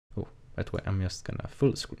That way I'm just gonna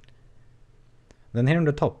full screen. Then here on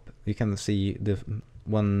the top you can see the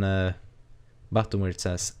one button where it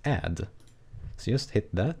says add. So just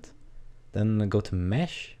hit that, then go to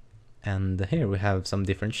mesh, and here we have some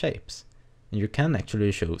different shapes. And you can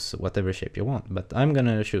actually choose whatever shape you want, but I'm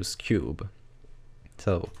gonna choose cube.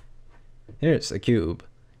 So here's a cube,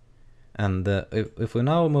 and if we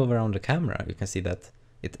now move around the camera, you can see that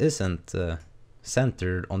it isn't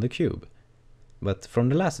centered on the cube. But from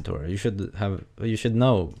the last tutorial, you should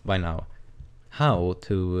know by now how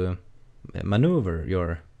to maneuver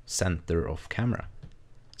your center of camera.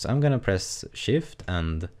 So I'm gonna press Shift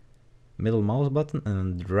and middle mouse button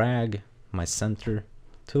and drag my center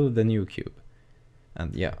to the new cube.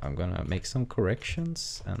 And yeah, I'm gonna make some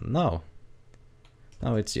corrections, and now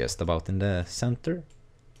it's just about in the center.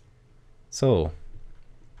 So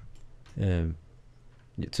to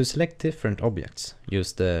select different objects,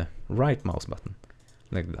 use the right mouse button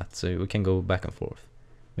like that, so we can go back and forth.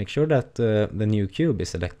 Make sure that the new cube is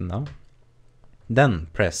selected now. Then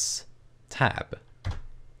press Tab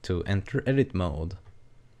to enter edit mode.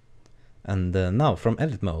 And now from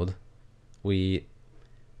edit mode we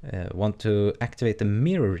want to activate the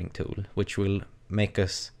mirroring tool, which will make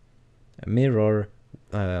us mirror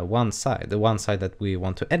the one side that we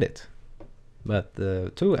want to edit. But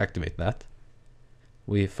to activate that,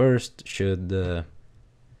 we first should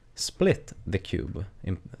split the cube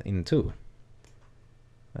in two.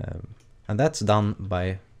 And that's done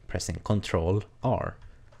by pressing Ctrl R.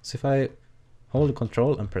 So if I hold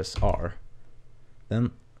Ctrl and press R,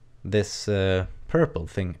 then this purple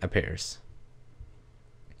thing appears.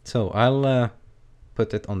 So I'll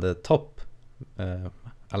put it on the top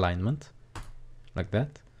alignment like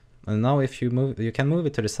that. And now if you move, you can move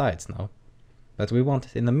it to the sides now, but we want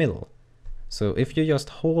it in the middle. So if you just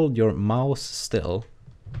hold your mouse still,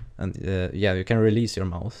 and yeah, you can release your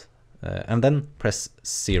mouse, and then press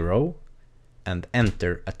 0 and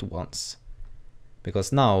enter at once,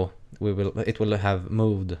 because now it will have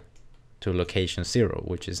moved to location 0,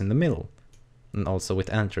 which is in the middle, and also with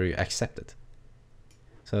enter you accept it.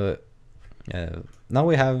 So now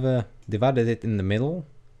we have divided it in the middle,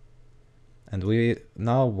 and we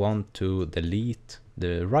now want to delete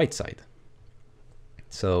the right side.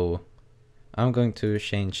 So I'm going to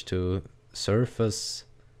change to surface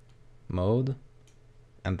mode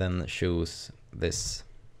and then choose this,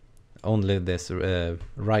 only this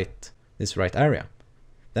right area.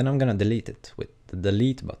 Then I'm gonna delete it with the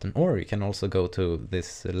delete button, or you can also go to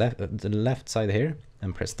this the left side here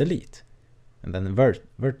and press delete, and then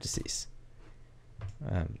vertices.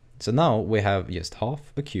 So now we have just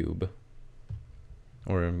half a cube,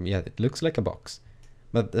 or yeah, it looks like a box.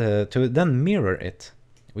 But to then mirror it,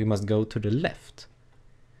 we must go to the left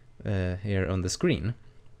here on the screen,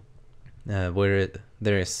 where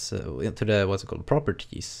there is to the what's it called,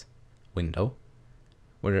 properties window,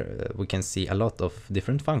 where we can see a lot of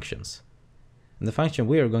different functions. And the function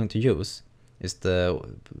we are going to use is the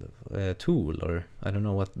tool, or I don't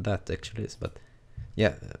know what that actually is, but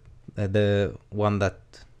yeah, the one that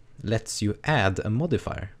lets you add a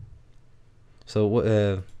modifier.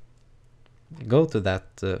 So go to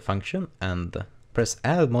that function and press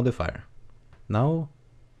add modifier. Now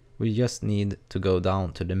we just need to go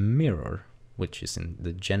down to the mirror, which is in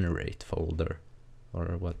the generate folder, or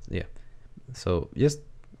what, yeah. So just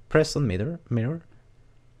press on mirror,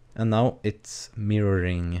 and now it's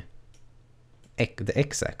mirroring the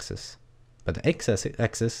x-axis, but the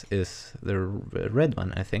x-axis is the red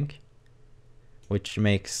one, I think, which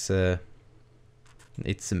makes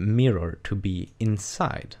its mirror to be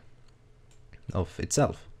inside of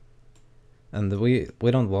itself. And we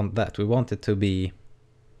don't want that. We want it to be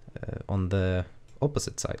on the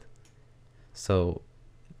opposite side. So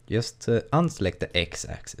just unselect the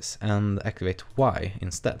x-axis and activate y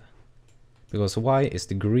instead, because y is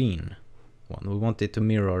the green one. We want it to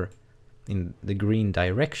mirror in the green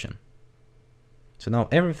direction. So now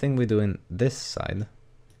everything we do in this side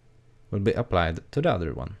will be applied to the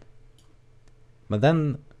other one. But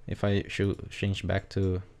then if I change back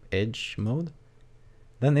to edge mode,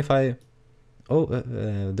 then if I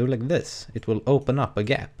do like this, it will open up a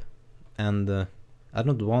gap, and I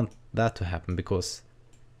don't want that to happen, because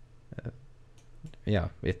yeah,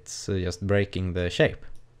 it's just breaking the shape.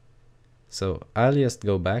 So I'll just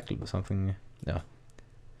go back something, yeah,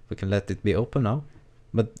 we can let it be open now,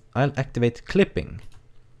 but I'll activate clipping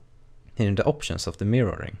in the options of the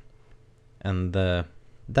mirroring, and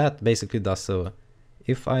that basically does so.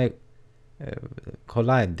 If I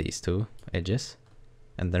collide these two edges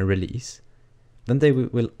and then release, then they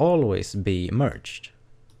will always be merged.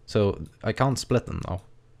 So I can't split them now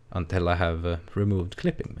until I have removed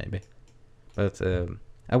clipping, maybe. but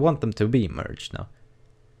I want them to be merged now.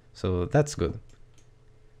 So that's good.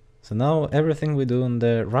 So now everything we do on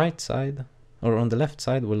the right side, or on the left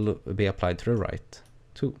side, will be applied to the right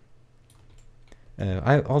too.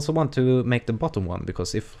 I also want to make the bottom one,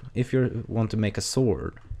 because if you want to make a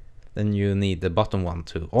sword, then you need the bottom one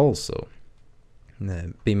to also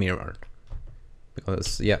be mirrored.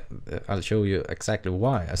 Because yeah, I'll show you exactly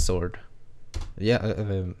why a sword.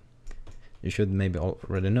 Yeah, you should maybe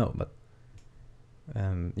already know, but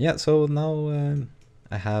yeah. So now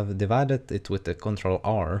I have divided it with the Control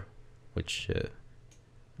R, which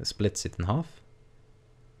splits it in half,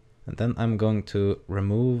 and then I'm going to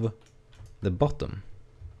remove the bottom.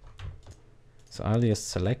 So I'll just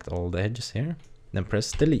select all the edges here, then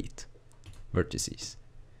press delete vertices.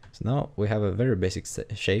 So now we have a very basic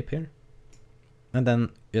shape here, and then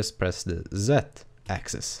just press the Z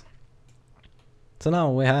axis. So now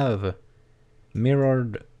we have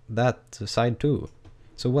mirrored that side too.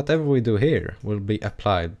 So whatever we do here will be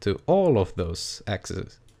applied to all of those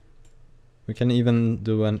axes. We can even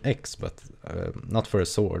do an X, but not for a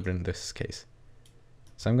sword in this case.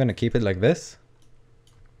 So I'm gonna keep it like this,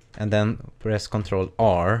 and then press Ctrl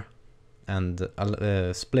R, and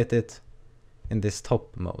I'll split it in this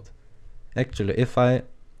top mode. Actually, if I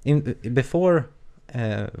before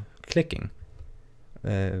clicking,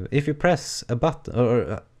 if you press a button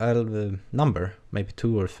or a number, maybe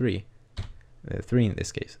 2 or 3, 3 in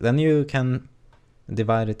this case, then you can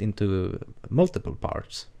divide it into multiple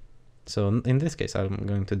parts. So in this case, I'm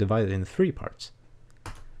going to divide it in 3 parts,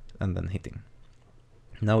 and then hitting.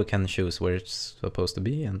 Now we can choose where it's supposed to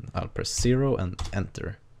be, and I'll press 0 and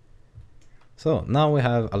enter. So now we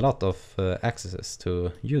have a lot of axes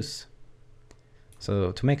to use.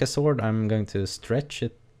 So to make a sword, I'm going to stretch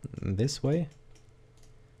it this way.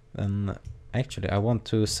 Then actually I want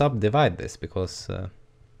to subdivide this, because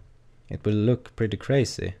it will look pretty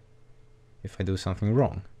crazy if I do something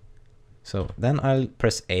wrong. So then I'll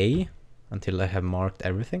press A until I have marked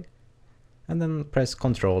everything, and then press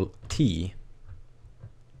Ctrl T.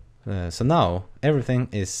 So now everything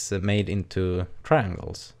is made into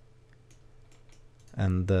triangles,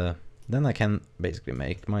 and then I can basically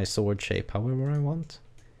make my sword shape however I want.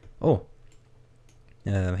 Oh,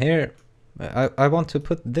 here I want to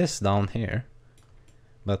put this down here,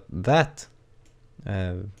 but that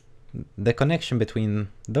the connection between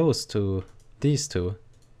these two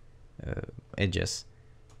edges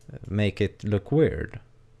make it look weird,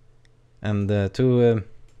 and to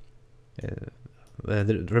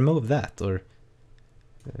remove that, or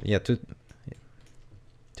yeah, to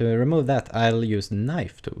remove that, I'll use the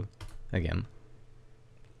knife tool again,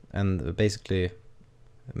 and basically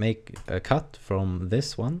make a cut from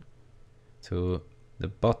this one to the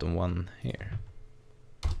bottom one here,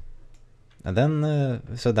 and then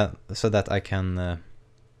so that I can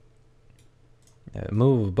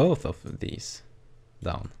move both of these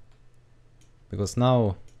down, because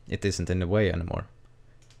now it isn't in the way anymore.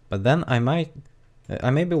 But then I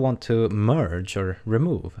maybe want to merge or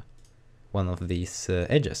remove one of these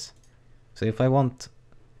edges. So if I want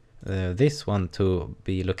this one to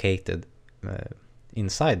be located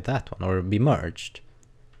inside that one, or be merged,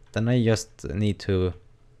 then I just need to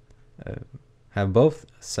have both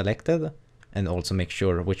selected, and also make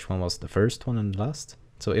sure which one was the first one and the last.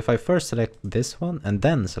 So if I first select this one and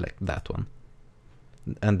then select that one,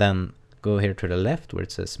 and then go here to the left where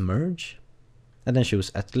it says merge, and then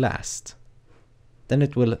choose at last, then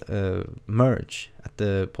it will merge at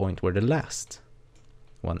the point where the last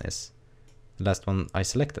one is, the last one I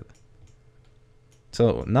selected.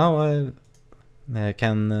 So now I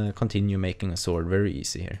can continue making a sword very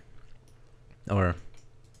easy here, or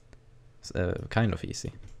kind of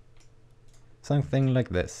easy, something like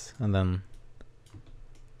this. And then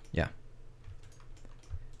yeah,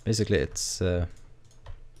 basically it's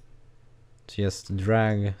just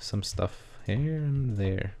drag some stuff here and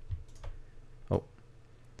there. Oh,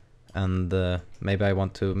 and maybe I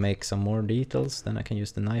want to make some more details, then I can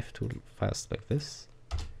use the knife tool fast like this,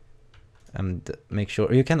 and make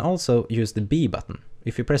sure you can also use the B button.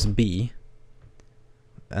 If you press B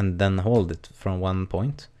and then hold it from one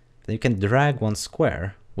point, then you can drag one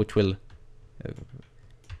square, which will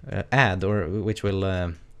add, or which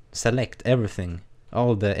will select everything,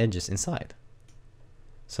 all the edges inside.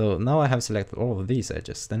 So now I have selected all of these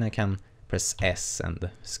edges, then I can press S and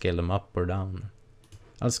scale them up or down.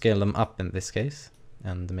 I'll scale them up in this case,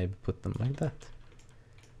 and maybe put them like that.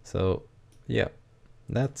 So yeah,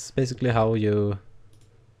 that's basically how you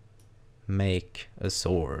make a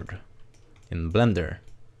sword in Blender.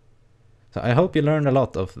 So I hope you learned a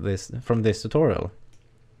lot of this from this tutorial,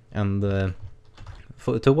 and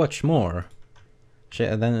to watch more,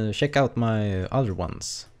 then check out my other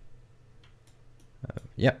ones.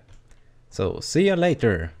 Yeah. So see you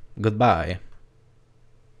later. Goodbye.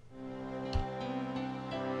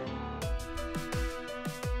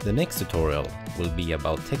 The next tutorial will be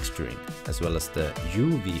about texturing as well as the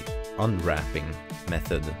UV unwrapping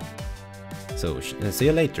method. So see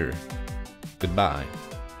you later. Goodbye.